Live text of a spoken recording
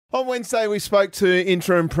On Wednesday, we spoke to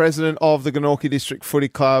interim president of the Glenorchy District Footy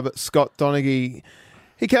Club, Scott Donaghy.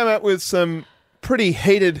 He came out with some pretty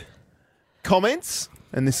heated comments,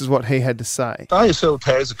 and this is what he had to say. AFL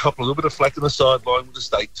has a little bit of flack on the sideline with the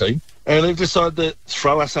state team, and they've decided to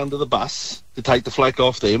throw us under the bus to take the flack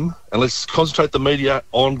off them, and let's concentrate the media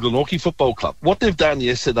on Glenorchy Football Club. What they've done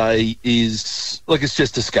yesterday is, it's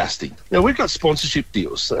just disgusting. Now, we've got sponsorship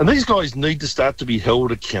deals, and these guys need to start to be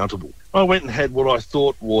held accountable. I went and had what I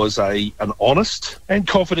thought was an honest and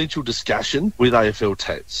confidential discussion with AFL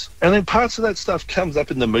Taz. And then parts of that stuff comes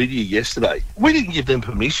up in the media yesterday. We didn't give them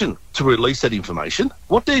permission to release that information.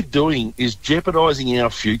 What they're doing is jeopardising our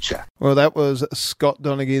future. Well, that was Scott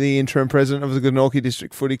Donaghy, the interim president of the Glenorchy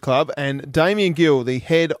District Footy Club, and Damien Gill, the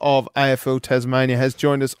head of AFL Tasmania, has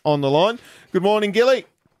joined us on the line. Good morning, Gilly.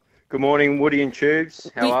 Good morning, Woody and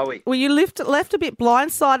Tubes. How are we? Were you left a bit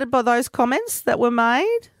blindsided by those comments that were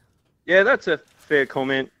made? Yeah, that's a fair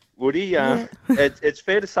comment, Woody. It's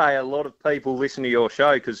fair to say a lot of people listen to your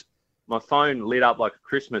show because my phone lit up like a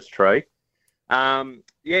Christmas tree. I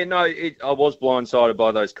was blindsided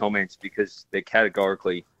by those comments because they're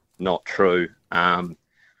categorically not true.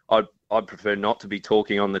 I'd prefer not to be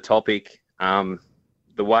talking on the topic. The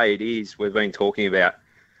way it is, we've been talking about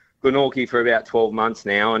Glenorchy for about 12 months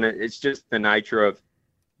now, and it's just the nature of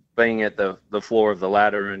being at the floor of the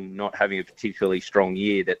ladder and not having a particularly strong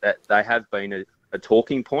year that they have been a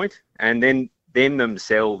talking point. And then them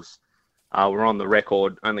themselves were on the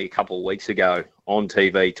record only a couple of weeks ago on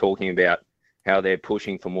TV talking about how they're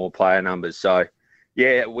pushing for more player numbers. So,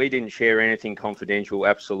 yeah, we didn't share anything confidential.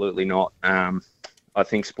 Absolutely not. I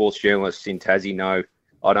think sports journalists in Tassie know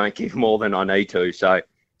I don't give more than I need to. So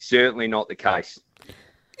certainly not the case.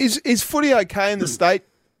 Is footy okay in the state,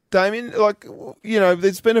 Damien?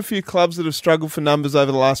 There's been a few clubs that have struggled for numbers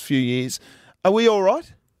over the last few years. Are we all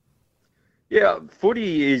right? Yeah,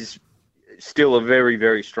 footy is still a very,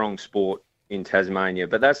 very strong sport in Tasmania,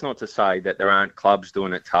 but that's not to say that there aren't clubs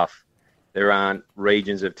doing it tough. There aren't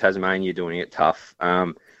regions of Tasmania doing it tough.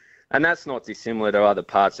 And that's not dissimilar to other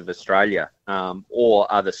parts of Australia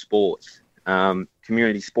or other sports.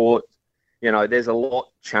 Community sport, there's a lot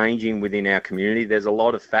changing within our community. There's a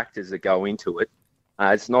lot of factors that go into it.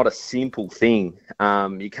 It's not a simple thing.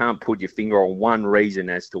 You can't put your finger on one reason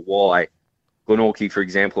as to why Glenorchy, for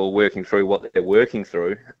example, are working through what they're working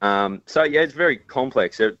through. It's very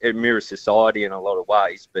complex. It mirrors society in a lot of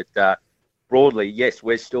ways. But broadly, yes,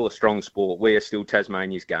 we're still a strong sport. We are still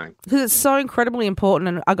Tasmania's game. Because it's so incredibly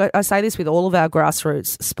important, and I say this with all of our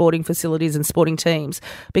grassroots sporting facilities and sporting teams,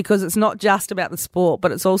 because it's not just about the sport,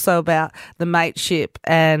 but it's also about the mateship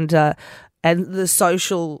and the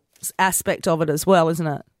social aspect of it as well, isn't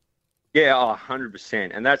it? Yeah,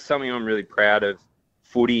 100%. And that's something I'm really proud of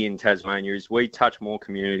footy in Tasmania is we touch more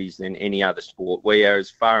communities than any other sport. We are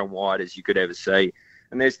as far and wide as you could ever see.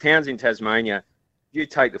 And there's towns in Tasmania, you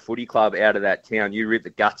take the footy club out of that town, you rip the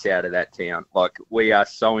guts out of that town. We are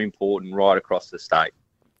so important right across the state.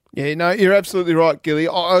 Yeah, no, you're absolutely right, Gilly.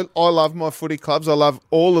 I love my footy clubs. I love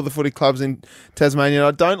all of the footy clubs in Tasmania. And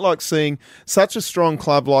I don't like seeing such a strong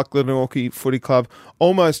club like Glenorchy Footy Club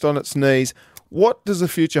almost on its knees. What does the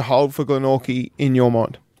future hold for Glenorchy in your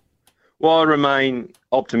mind? Well, I remain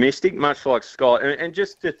optimistic, much like Scott. And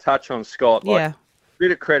just to touch on Scott, a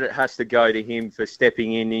bit of credit has to go to him for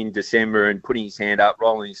stepping in December and putting his hand up,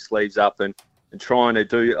 rolling his sleeves up and trying to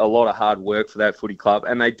do a lot of hard work for that footy club.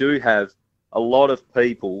 And they do have a lot of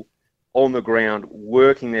people on the ground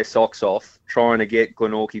working their socks off, trying to get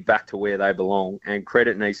Glenorchy back to where they belong. And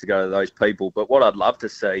credit needs to go to those people. But what I'd love to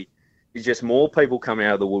see is just more people come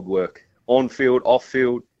out of the woodwork, on field, off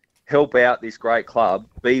field, help out this great club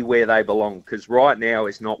be where they belong. Because right now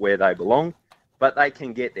it's not where they belong, but they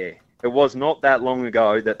can get there. It was not that long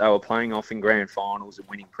ago that they were playing off in grand finals and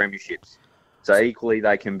winning premierships. So equally,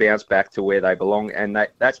 they can bounce back to where they belong. And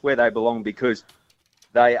that's where they belong because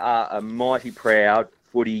they are a mighty proud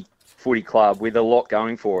footy club with a lot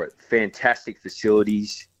going for it. Fantastic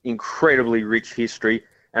facilities, incredibly rich history,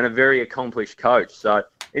 and a very accomplished coach. So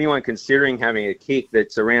anyone considering having a kick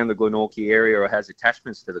that's around the Glenorchy area or has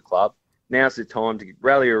attachments to the club, now's the time to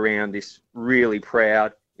rally around this really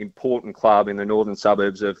proud, important club in the northern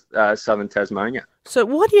suburbs of southern Tasmania. So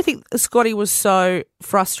why do you think Scotty was so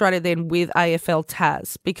frustrated then with AFL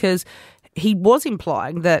Tas? Because he was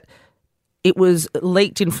implying that it was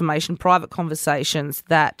leaked information, private conversations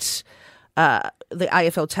that the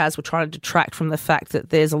AFL Tas were trying to detract from the fact that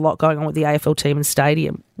there's a lot going on with the AFL team and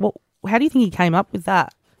stadium. How do you think he came up with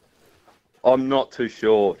that? I'm not too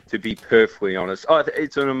sure, to be perfectly honest.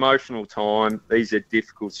 It's an emotional time. These are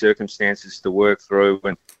difficult circumstances to work through,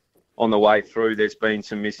 and on the way through, there's been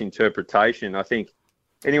some misinterpretation. I think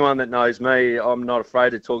anyone that knows me, I'm not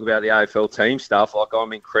afraid to talk about the AFL team stuff. Like,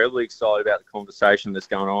 I'm incredibly excited about the conversation that's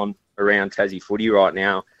going on around Tassie footy right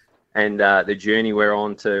now, and the journey we're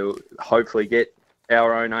on to hopefully get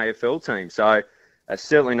our own AFL team. So that's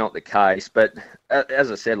certainly not the case. But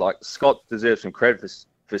as I said, like, Scott deserves some credit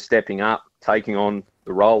for stepping up, taking on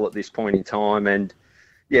the role at this point in time. And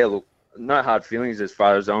yeah, look, no hard feelings as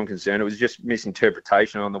far as I'm concerned. It was just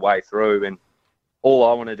misinterpretation on the way through. And all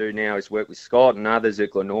I want to do now is work with Scott and others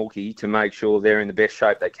at Glenorchy to make sure they're in the best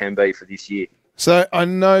shape they can be for this year. So I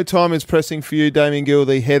know time is pressing for you, Damien Gill,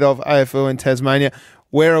 the head of AFL in Tasmania.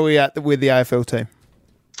 Where are we at with the AFL team?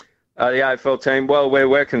 The AFL team, well, we're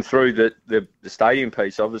working through the stadium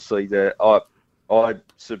piece. Obviously, I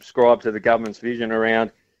subscribe to the government's vision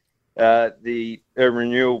around the urban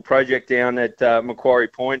renewal project down at Macquarie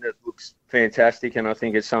Point. It looks fantastic, and I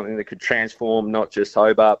think it's something that could transform not just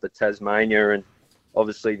Hobart but Tasmania. And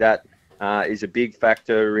obviously, that is a big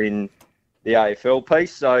factor in the AFL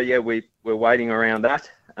piece. So yeah, we're waiting around that.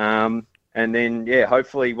 And then, yeah,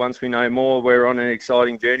 hopefully once we know more, we're on an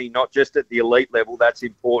exciting journey, not just at the elite level. That's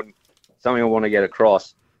important. Something I want to get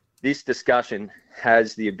across. This discussion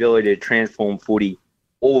has the ability to transform footy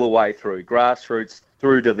all the way through, grassroots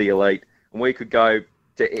through to the elite. And we could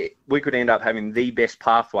end up having the best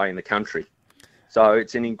pathway in the country. So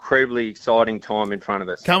it's an incredibly exciting time in front of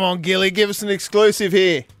us. Come on, Gilly, give us an exclusive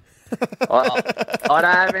here. I don't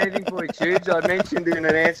have anything for you, Tubes. I mentioned in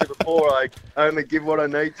an answer before, I only give what I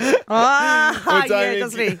need to.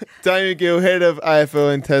 Doesn't he? Damien Gill, head of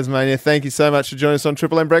AFL in Tasmania, thank you so much for joining us on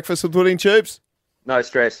Triple M Breakfast with Pudding, Tubes. No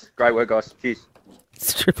stress. Great work, guys. Cheers.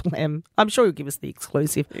 It's Triple M. I'm sure he'll give us the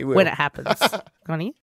exclusive when it happens. Connie?